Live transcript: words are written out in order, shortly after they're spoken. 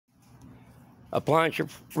Appliance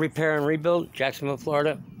repair and rebuild, Jacksonville,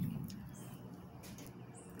 Florida.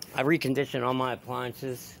 I reconditioned all my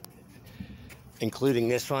appliances, including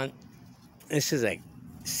this one. This is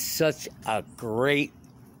such a great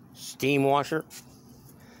steam washer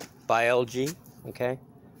by LG, okay?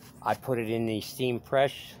 I put it in the steam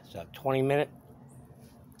press. It's a 20-minute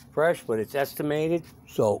press, but it's estimated.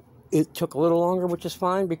 So it took a little longer, which is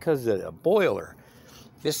fine because of the boiler.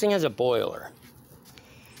 This thing has a boiler.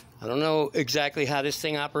 I don't know exactly how this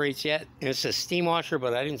thing operates yet. It's a steam washer,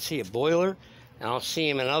 but I didn't see a boiler. And I'll see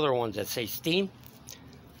them in other ones that say steam.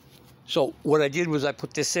 So what I did was I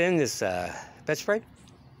put this in, this bed spray.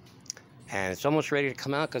 And it's almost ready to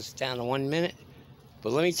come out because it's down to 1 minute.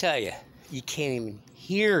 But let me tell you, you can't even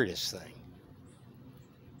hear this thing.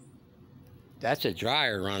 That's a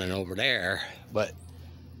dryer running over there. But,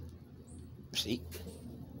 see?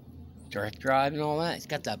 Direct drive and all that. It's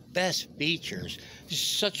got the best features. It's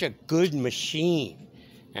such a good machine.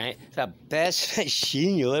 Right? It's the best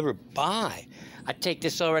machine you'll ever buy. I'd take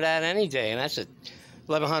this over that any day, and that's a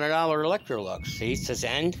 $1,100 Electrolux. See, it says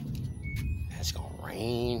end. It's gonna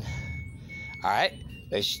rain. All right,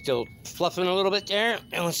 they're still fluffing a little bit there,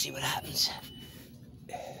 and let's see what happens.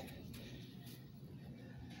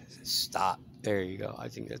 Stop. There you go. I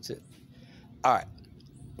think that's it. All right.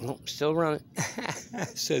 Nope, still running.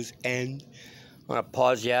 It says end. I'm gonna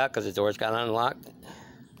pause you out because the door's got unlocked.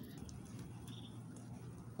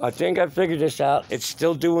 I think I figured this out. It's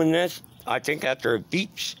still doing this. I think after it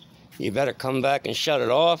beeps, you better come back and shut it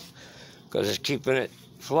off because it's keeping it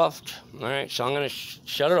fluffed. All right, so I'm gonna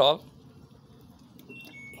shut it off.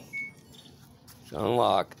 It's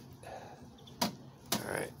unlocked. All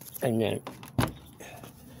right, and then,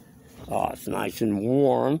 oh, it's nice and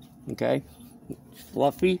warm, okay? It's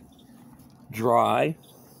fluffy, dry.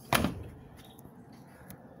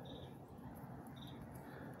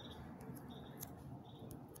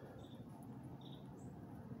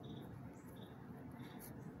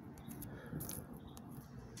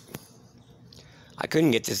 I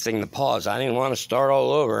couldn't get this thing to pause. I didn't want to start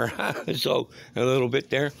all over. So a little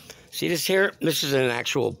bit there. See this here? This is an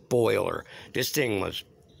actual boiler. This thing was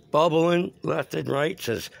bubbling left and right. It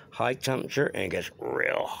says high temperature and it gets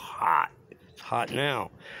real hot. It's hot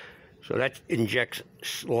now. So that injects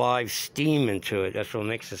live steam into it. That's what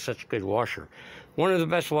makes it such a good washer. One of the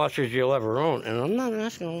best washers you'll ever own. And I'm not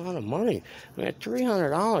asking a lot of money. I mean,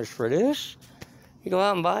 $300 for this? You go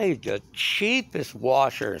out and buy the cheapest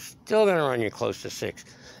washer, it's still gonna run you close to $6.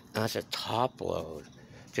 And that's a top load.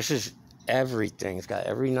 This is everything. It's got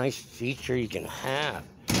every nice feature you can have.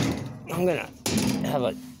 I'm gonna have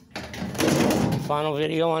a final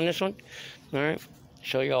video on this one. All right,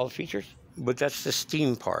 show you all the features. But that's the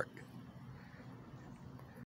steam part.